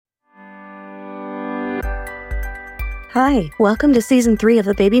Hi, welcome to Season 3 of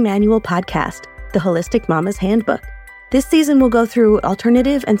the Baby Manual podcast, the Holistic Mama's Handbook. This season will go through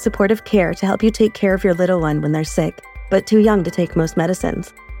alternative and supportive care to help you take care of your little one when they're sick, but too young to take most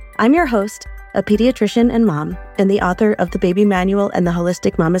medicines. I'm your host, a pediatrician and mom, and the author of the Baby Manual and the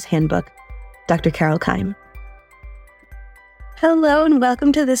Holistic Mama's Handbook, Dr. Carol Keim. Hello, and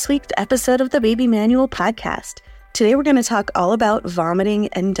welcome to this week's episode of the Baby Manual podcast. Today we're going to talk all about vomiting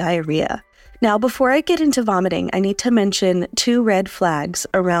and diarrhea. Now, before I get into vomiting, I need to mention 2 red flags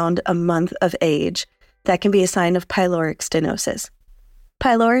around a month of age that can be a sign of pyloric stenosis.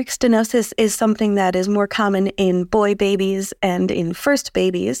 Pyloric stenosis is something that is more common in boy babies and in first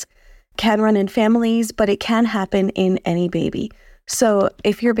babies, can run in families, but it can happen in any baby. So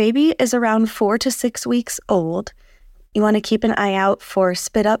if your baby is around 4 to 6 weeks old, you want to keep an eye out for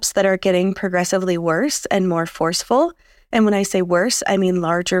spit-ups that are getting progressively worse and more forceful. And when I say worse, I mean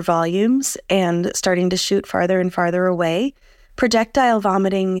larger volumes and starting to shoot farther and farther away. Projectile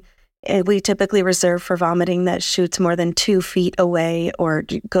vomiting, we typically reserve for vomiting that shoots more than 2 feet away or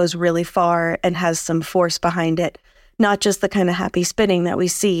goes really far and has some force behind it. Not just the kind of happy spitting that we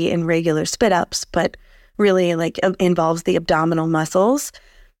see in regular spit-ups, but really involves the abdominal muscles.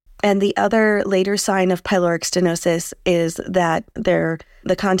 And the other later sign of pyloric stenosis is that the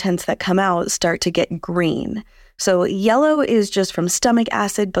contents that come out start to get green. So yellow is just from stomach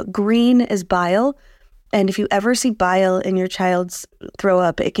acid, but green is bile. And if you ever see bile in your child's throw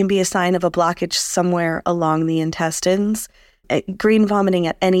up, it can be a sign of a blockage somewhere along the intestines. Green vomiting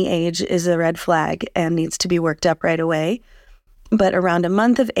at any age is a red flag and needs to be worked up right away. But around a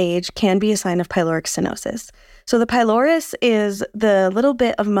month of age can be a sign of pyloric stenosis. So the pylorus is the little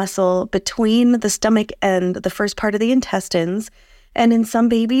bit of muscle between the stomach and the first part of the intestines. And in some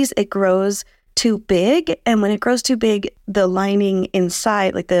babies, it grows too big. And when it grows too big, the lining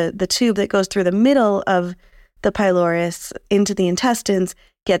inside, like the tube that goes through the middle of the pylorus into the intestines,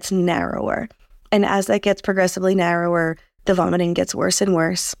 gets narrower. And as that gets progressively narrower, the vomiting gets worse and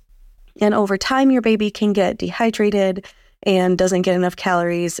worse. And over time, your baby can get dehydrated and doesn't get enough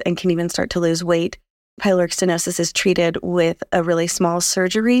calories and can even start to lose weight. Pyloric stenosis is treated with a really small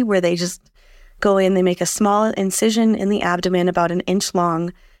surgery where they just go in, they make a small incision in the abdomen about 1 inch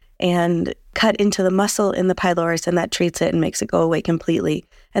long and cut into the muscle in the pylorus, and that treats it and makes it go away completely.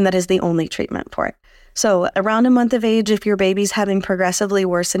 And that is the only treatment for it. So around a month of age, if your baby's having progressively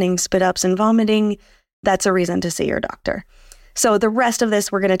worsening spit-ups and vomiting, that's a reason to see your doctor. So the rest of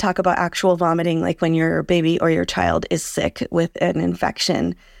this, we're going to talk about actual vomiting, like when your baby or your child is sick with an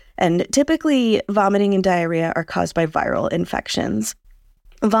infection. And typically, vomiting and diarrhea are caused by viral infections.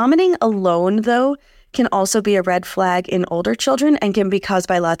 Vomiting alone, though, can also be a red flag in older children and can be caused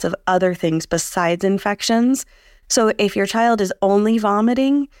by lots of other things besides infections. So if your child is only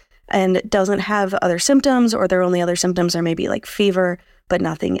vomiting and doesn't have other symptoms, or their only other symptoms are maybe like fever, but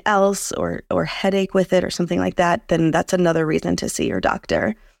nothing else, or headache with it or something like that, then that's another reason to see your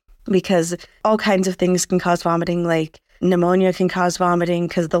doctor. Because all kinds of things can cause vomiting, like pneumonia can cause vomiting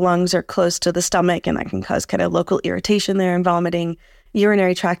because the lungs are close to the stomach, and that can cause kind of local irritation there and vomiting.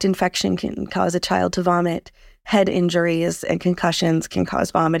 Urinary tract infection can cause a child to vomit. Head injuries and concussions can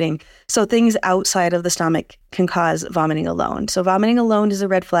cause vomiting. So things outside of the stomach can cause vomiting alone. So vomiting alone is a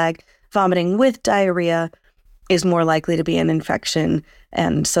red flag. Vomiting with diarrhea is more likely to be an infection.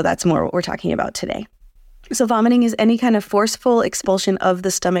 And so that's more what we're talking about today. So vomiting is any kind of forceful expulsion of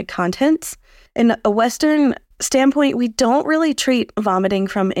the stomach contents. In a Western standpoint, we don't really treat vomiting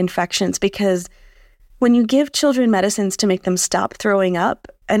from infections because when you give children medicines to make them stop throwing up,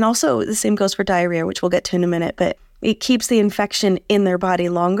 and also the same goes for diarrhea, which we'll get to in a minute, but it keeps the infection in their body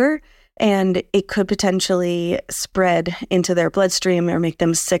longer, and it could potentially spread into their bloodstream or make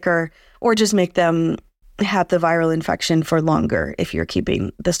them sicker, or just make them have the viral infection for longer if you're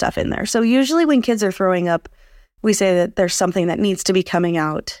keeping the stuff in there. So usually when kids are throwing up, we say that there's something that needs to be coming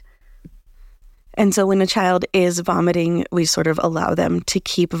out. And so when a child is vomiting, we sort of allow them to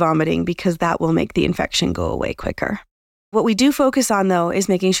keep vomiting because that will make the infection go away quicker. What we do focus on, though, is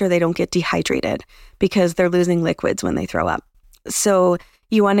making sure they don't get dehydrated because they're losing liquids when they throw up. So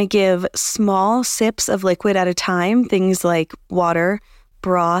you want to give small sips of liquid at a time, things like water,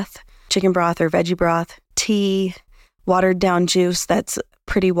 broth, chicken broth or veggie broth, tea, watered down juice that's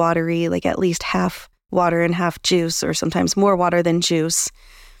pretty watery, like at least half water and half juice, or sometimes more water than juice.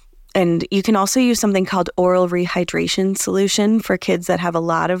 And you can also use something called oral rehydration solution for kids that have a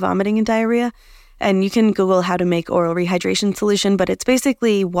lot of vomiting and diarrhea. And you can Google how to make oral rehydration solution, but it's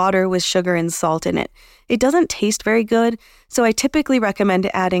basically water with sugar and salt in it. It doesn't taste very good, so I typically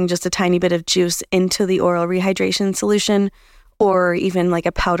recommend adding just a tiny bit of juice into the oral rehydration solution, or even like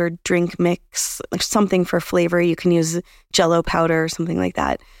a powdered drink mix, like something for flavor. You can use Jell-O powder or something like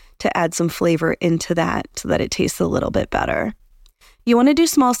that to add some flavor into that so that it tastes a little bit better. You want to do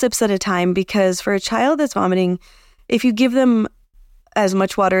small sips at a time because for a child that's vomiting, if you give them as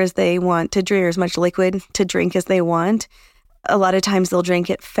much water as they want to drink or as much liquid to drink as they want, a lot of times they'll drink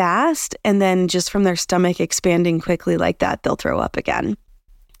it fast and then just from their stomach expanding quickly like that, they'll throw up again.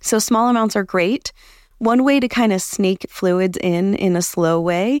 So small amounts are great. One way to kind of sneak fluids in a slow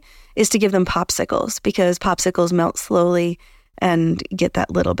way is to give them popsicles because popsicles melt slowly and get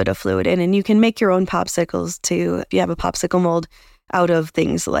that little bit of fluid in. And you can make your own popsicles too if you have a popsicle mold out of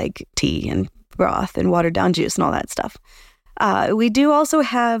things like tea and broth and watered down juice and all that stuff. We do also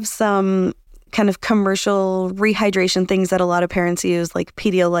have some kind of commercial rehydration things that a lot of parents use like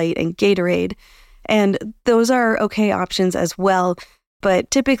Pedialyte and Gatorade. And those are okay options as well.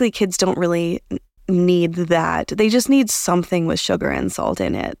 But typically kids don't really need that. They just need something with sugar and salt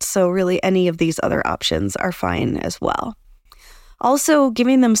in it. So really any of these other options are fine as well. Also,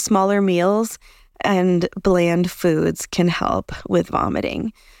 giving them smaller meals and bland foods can help with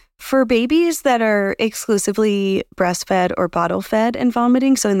vomiting. For babies that are exclusively breastfed or bottle fed and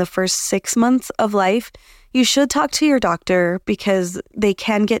vomiting, so in the first 6 months of life, you should talk to your doctor because they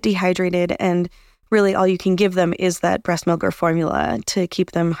can get dehydrated and really all you can give them is that breast milk or formula to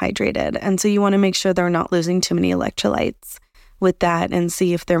keep them hydrated. And so you want to make sure they're not losing too many electrolytes with that and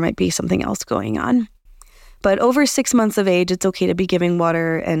see if there might be something else going on. But over 6 months of age, it's okay to be giving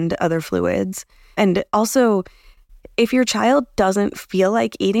water and other fluids. And also, if your child doesn't feel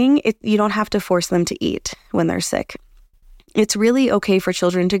like eating, you don't have to force them to eat when they're sick. It's really okay for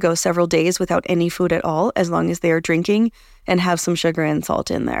children to go several days without any food at all, as long as they are drinking and have some sugar and salt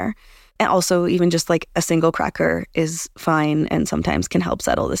in there. And also, even just like a single cracker is fine and sometimes can help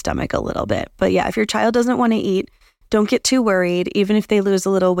settle the stomach a little bit. But yeah, if your child doesn't want to eat, don't get too worried. Even if they lose a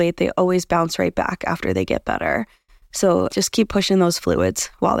little weight, they always bounce right back after they get better. So just keep pushing those fluids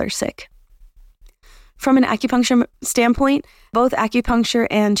while they're sick. From an acupuncture standpoint, both acupuncture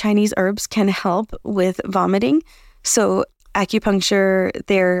and Chinese herbs can help with vomiting. So acupuncture,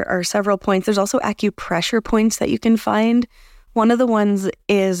 there are several points. There's also acupressure points that you can find. One of the ones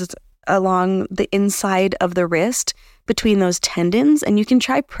is along the inside of the wrist between those tendons, and you can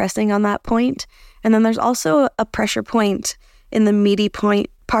try pressing on that point. And then there's also a pressure point in the meaty point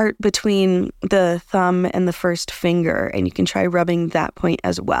part between the thumb and the first finger, and you can try rubbing that point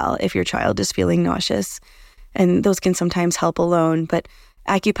as well if your child is feeling nauseous. And those can sometimes help alone, but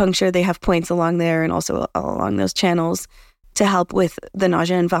acupuncture, they have points along there and also along those channels to help with the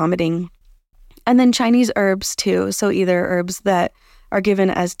nausea and vomiting. And then Chinese herbs too, so either herbs that are given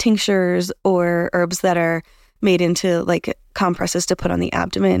as tinctures or herbs that are made into like compresses to put on the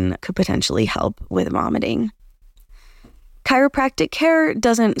abdomen could potentially help with vomiting. Chiropractic care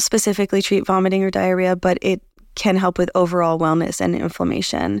doesn't specifically treat vomiting or diarrhea, but it can help with overall wellness and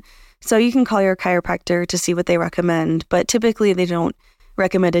inflammation. So you can call your chiropractor to see what they recommend, but typically they don't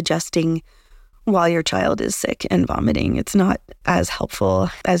recommend adjusting while your child is sick and vomiting. It's not as helpful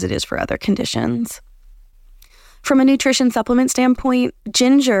as it is for other conditions. From a nutrition supplement standpoint,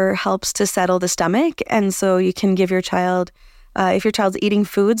 ginger helps to settle the stomach. And so you can give your child, if your child's eating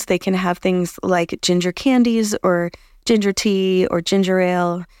foods, they can have things like ginger candies or ginger tea or ginger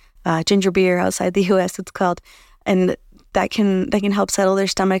ale, ginger beer outside the US it's called. And that can help settle their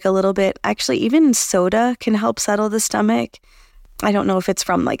stomach a little bit. Actually, even soda can help settle the stomach. I don't know if it's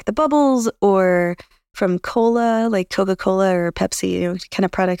from like the bubbles or from cola, like Coca-Cola or Pepsi, kind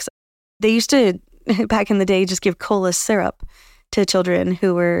of products. They used to, back in the day, just give cola syrup to children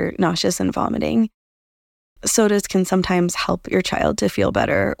who were nauseous and vomiting. Sodas can sometimes help your child to feel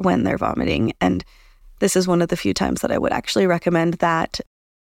better when they're vomiting. And this is one of the few times that I would actually recommend that.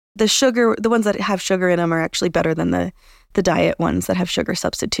 The ones that have sugar in them are actually better than the diet ones that have sugar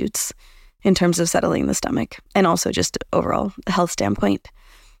substitutes in terms of settling the stomach and also just overall health standpoint.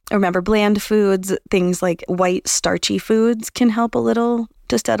 Remember, bland foods, things like white starchy foods can help a little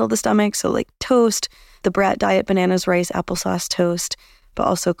to settle the stomach. So like toast, the Brat diet, bananas, rice, applesauce toast, but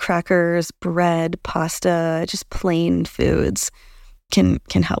also crackers, bread, pasta, just plain foods can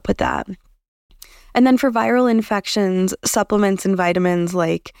help with that. And then for viral infections, supplements and vitamins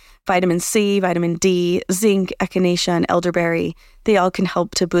like vitamin C, vitamin D, zinc, echinacea, and elderberry, they all can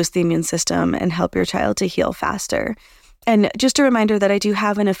help to boost the immune system and help your child to heal faster. And just a reminder that I do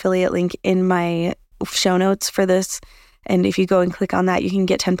have an affiliate link in my show notes for this. And if you go and click on that, you can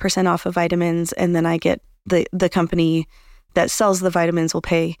get 10% off of vitamins. And then I get the company that sells the vitamins will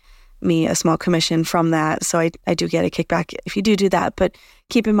pay me a small commission from that. So I do get a kickback if you do that. But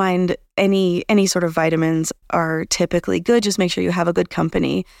keep in mind, any sort of vitamins are typically good. Just make sure you have a good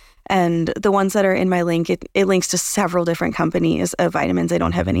company. And the ones that are in my link, it links to several different companies of vitamins. I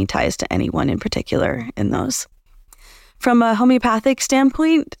don't have any ties to any one in particular in those. From a homeopathic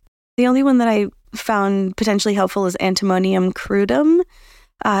standpoint, the only one that I found potentially helpful is Antimonium crudum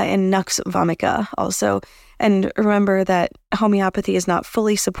and Nux vomica also. And remember that homeopathy is not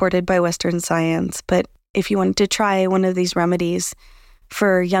fully supported by Western science, but if you wanted to try one of these remedies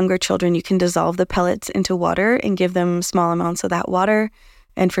for younger children, you can dissolve the pellets into water and give them small amounts of that water.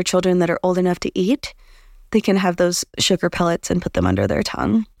 And for children that are old enough to eat, they can have those sugar pellets and put them under their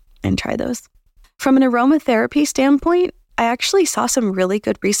tongue and try those. From an aromatherapy standpoint, I actually saw some really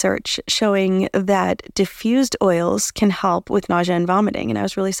good research showing that diffused oils can help with nausea and vomiting, and I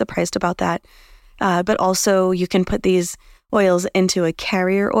was really surprised about that. But also, you can put these oils into a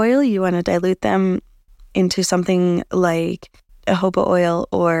carrier oil. You want to dilute them into something like jojoba oil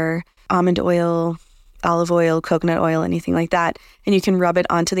or almond oil, olive oil, coconut oil, anything like that. And you can rub it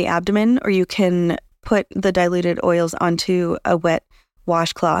onto the abdomen, or you can put the diluted oils onto a wet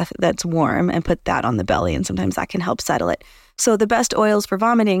washcloth that's warm and put that on the belly, and sometimes that can help settle it. So the best oils for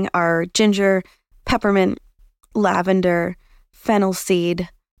vomiting are ginger, peppermint, lavender, fennel seed,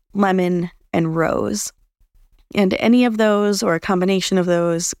 lemon, and rose. And any of those or a combination of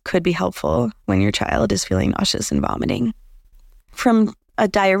those could be helpful when your child is feeling nauseous and vomiting. From a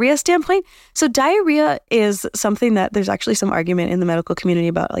diarrhea standpoint, so diarrhea is something that there's actually some argument in the medical community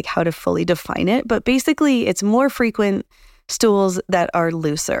about like how to fully define it, but basically it's more frequent stools that are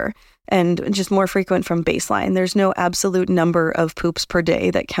looser and just more frequent from baseline. There's no absolute number of poops per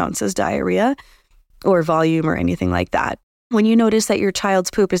day that counts as diarrhea or volume or anything like that. When you notice that your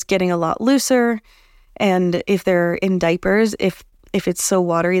child's poop is getting a lot looser, and if they're in diapers, if it's so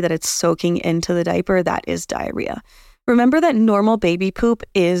watery that it's soaking into the diaper, that is diarrhea. Remember that normal baby poop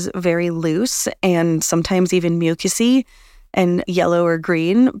is very loose and sometimes even mucousy and yellow or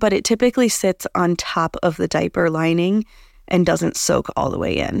green, but it typically sits on top of the diaper lining and doesn't soak all the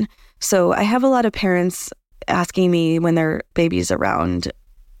way in. So I have a lot of parents asking me when their baby's around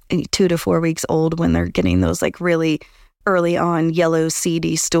 2 to 4 weeks old, when they're getting those like really early on yellow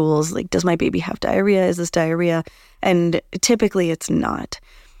seedy stools, like, does my baby have diarrhea? Is this diarrhea? And typically it's not.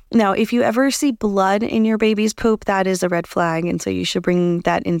 Now, if you ever see blood in your baby's poop, that is a red flag. And so you should bring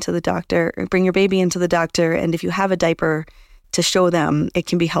that into the doctor, or bring your baby into the doctor. And if you have a diaper to show them, it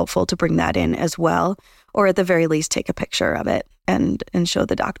can be helpful to bring that in as well. Or at the very least, take a picture of it and show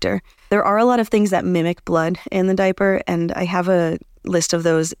the doctor. There are a lot of things that mimic blood in the diaper, and I have a list of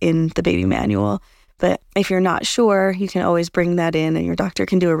those in the baby manual. But if you're not sure, you can always bring that in, and your doctor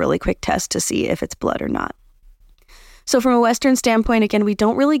can do a really quick test to see if it's blood or not. So from a Western standpoint, again, we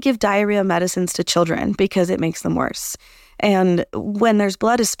don't really give diarrhea medicines to children because it makes them worse. And when there's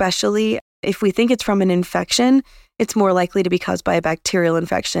blood especially, if we think it's from an infection, it's more likely to be caused by a bacterial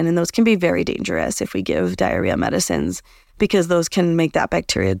infection. And those can be very dangerous if we give diarrhea medicines, because those can make that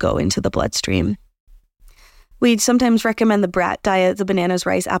bacteria go into the bloodstream. We sometimes recommend the brat diet, the bananas,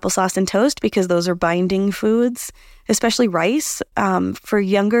 rice, applesauce, and toast, because those are binding foods, especially rice. For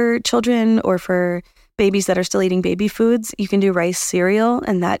younger children or for babies that are still eating baby foods, you can do rice cereal,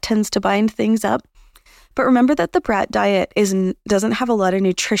 and that tends to bind things up. But remember that the brat diet doesn't have a lot of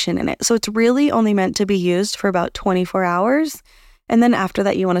nutrition in it. So it's really only meant to be used for about 24 hours. And then after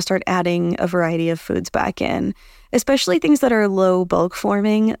that, you want to start adding a variety of foods back in, especially things that are low bulk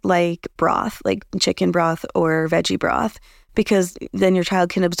forming, like broth, like chicken broth or veggie broth, because then your child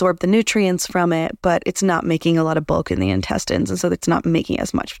can absorb the nutrients from it, but it's not making a lot of bulk in the intestines. And so it's not making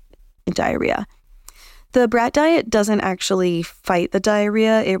as much diarrhea. The brat diet doesn't actually fight the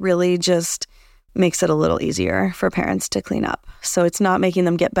diarrhea. It really just makes it a little easier for parents to clean up. So it's not making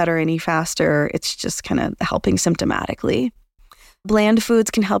them get better any faster. It's just kind of helping symptomatically. Bland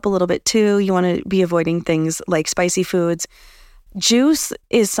foods can help a little bit too. You want to be avoiding things like spicy foods. Juice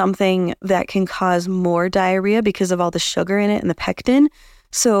is something that can cause more diarrhea because of all the sugar in it and the pectin.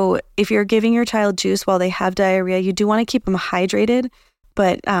 So if you're giving your child juice while they have diarrhea, you do want to keep them hydrated,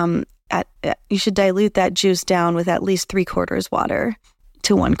 but you should dilute that juice down with at least 3/4 water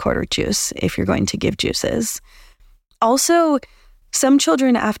to 1/4 juice if you're going to give juices. Also, some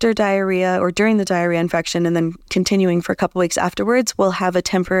children after diarrhea or during the diarrhea infection and then continuing for a couple weeks afterwards will have a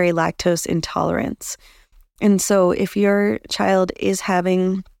temporary lactose intolerance. And so if your child is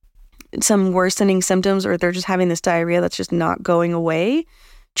having some worsening symptoms, or they're just having this diarrhea that's just not going away,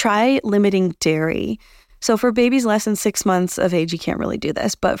 try limiting dairy. So for babies less than 6 months of age, you can't really do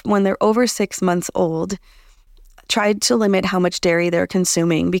this. But when they're over 6 months old, try to limit how much dairy they're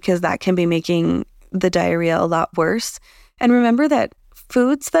consuming, because that can be making the diarrhea a lot worse. And remember that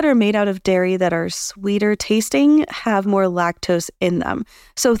foods that are made out of dairy that are sweeter tasting have more lactose in them.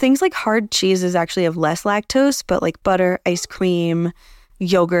 So things like hard cheeses actually have less lactose, but like butter, ice cream,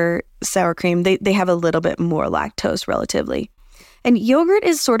 yogurt, sour cream, they have a little bit more lactose relatively. And yogurt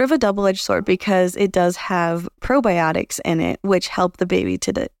is sort of a double-edged sword because it does have probiotics in it, which help the baby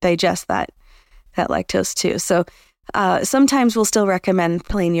to digest that lactose too. So sometimes we'll still recommend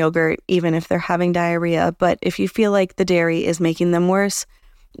plain yogurt even if they're having diarrhea. But if you feel like the dairy is making them worse,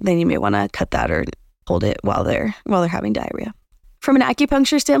 then you may want to cut that or hold it while they're having diarrhea. From an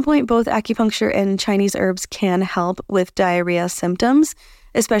acupuncture standpoint, both acupuncture and Chinese herbs can help with diarrhea symptoms,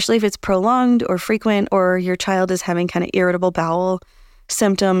 especially if it's prolonged or frequent, or your child is having kind of irritable bowel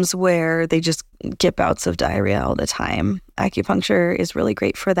symptoms where they just get bouts of diarrhea all the time. Acupuncture is really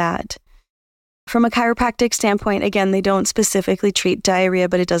great for that. From a chiropractic standpoint, again, they don't specifically treat diarrhea,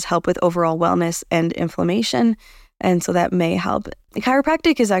 but it does help with overall wellness and inflammation. And so that may help.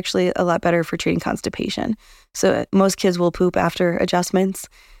 Chiropractic is actually a lot better for treating constipation. So most kids will poop after adjustments.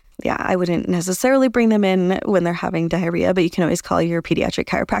 Yeah, I wouldn't necessarily bring them in when they're having diarrhea, but you can always call your pediatric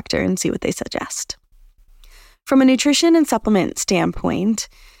chiropractor and see what they suggest. From a nutrition and supplement standpoint,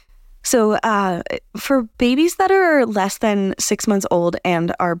 so for babies that are less than 6 months old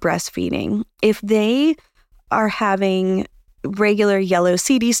and are breastfeeding, if they are having regular yellow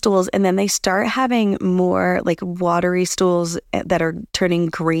CD stools and then they start having more like watery stools that are turning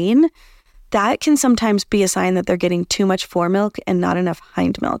green, that can sometimes be a sign that they're getting too much foremilk and not enough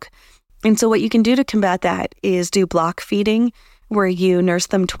hind milk. And so what you can do to combat that is do block feeding, where you nurse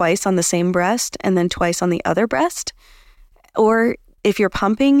them twice on the same breast and then twice on the other breast. Or if you're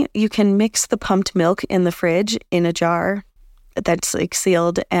pumping, you can mix the pumped milk in the fridge in a jar that's like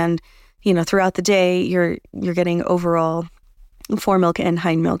sealed, and throughout the day you're getting overall foremilk and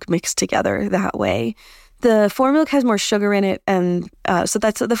hind milk mixed together that way. The foremilk has more sugar in it, and so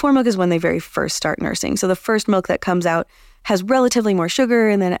the foremilk is when they very first start nursing. So the first milk that comes out has relatively more sugar,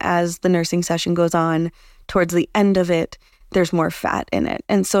 and then as the nursing session goes on, towards the end of it, there's more fat in it.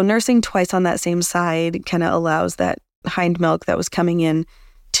 And so nursing twice on that same side kind of allows that hind milk that was coming in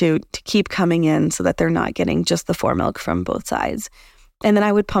to keep coming in so that they're not getting just the foremilk from both sides. And then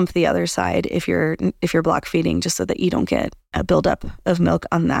I would pump the other side if you're block feeding, just so that you don't get a buildup of milk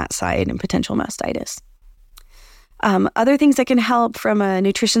on that side and potential mastitis. Other things that can help from a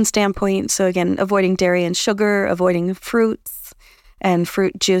nutrition standpoint, so again, avoiding dairy and sugar, avoiding fruits and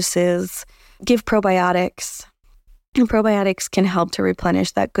fruit juices, give probiotics. And probiotics can help to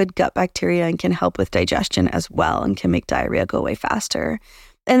replenish that good gut bacteria and can help with digestion as well and can make diarrhea go away faster.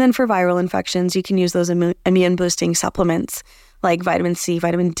 And then for viral infections, you can use those immune boosting supplements like vitamin C,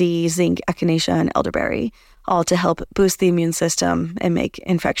 vitamin D, zinc, echinacea, and elderberry, all to help boost the immune system and make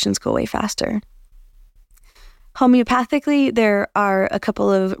infections go away faster. Homeopathically, there are a couple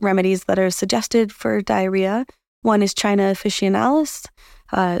of remedies that are suggested for diarrhea. One is China officinalis,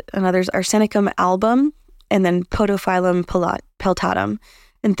 another's Arsenicum album, and then Podophyllum peltatum.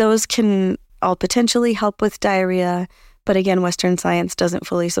 And those can all potentially help with diarrhea. But again, Western science doesn't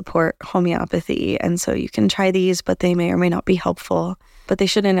fully support homeopathy. And so you can try these, but they may or may not be helpful. But they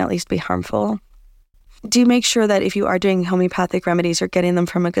shouldn't at least be harmful. Do make sure that if you are doing homeopathic remedies, you're getting them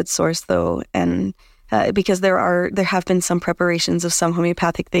from a good source, though. And because there have been some preparations of some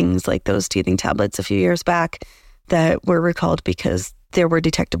homeopathic things, like those teething tablets a few years back, that were recalled because there were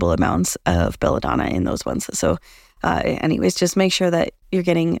detectable amounts of belladonna in those ones. So anyways, just make sure that you're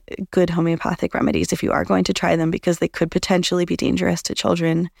getting good homeopathic remedies if you are going to try them, because they could potentially be dangerous to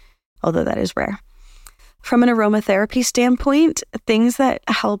children, although that is rare. From an aromatherapy standpoint, things that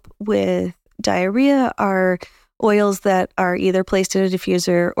help with diarrhea are oils that are either placed in a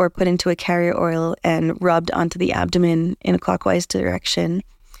diffuser or put into a carrier oil and rubbed onto the abdomen in a clockwise direction.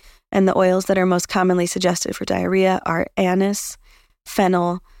 And the oils that are most commonly suggested for diarrhea are anise,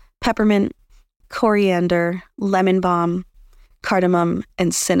 fennel, peppermint, coriander, lemon balm, cardamom,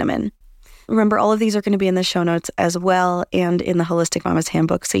 and cinnamon. Remember, all of these are going to be in the show notes as well and in the Holistic Mama's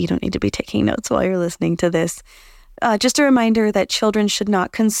Handbook, so you don't need to be taking notes while you're listening to this. Just a reminder that children should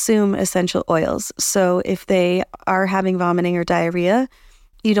not consume essential oils. So if they are having vomiting or diarrhea,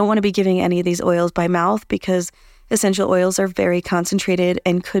 you don't want to be giving any of these oils by mouth, because essential oils are very concentrated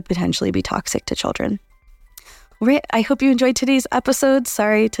and could potentially be toxic to children. Right. I hope you enjoyed today's episode.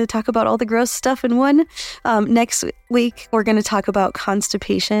 Sorry to talk about all the gross stuff in one. Next week, we're going to talk about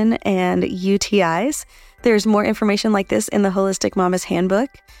constipation and UTIs. There's more information like this in the Holistic Mama's Handbook,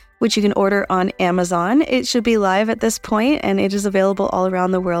 which you can order on Amazon. It should be live at this point, and it is available all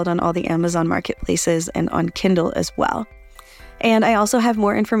around the world on all the Amazon marketplaces and on Kindle as well. And I also have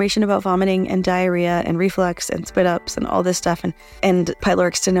more information about vomiting and diarrhea and reflux and spit ups and all this stuff and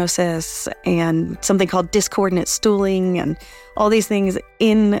pyloric stenosis and something called discoordinate stooling and all these things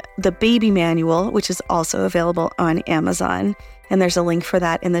in the baby manual, which is also available on Amazon. And there's a link for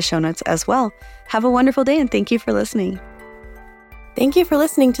that in the show notes as well. Have a wonderful day and thank you for listening. Thank you for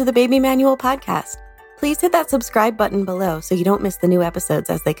listening to the Baby Manual podcast. Please hit that subscribe button below so you don't miss the new episodes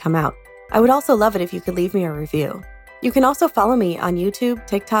as they come out. I would also love it if you could leave me a review. You can also follow me on YouTube,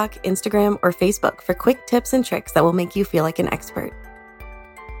 TikTok, Instagram, or Facebook for quick tips and tricks that will make you feel like an expert.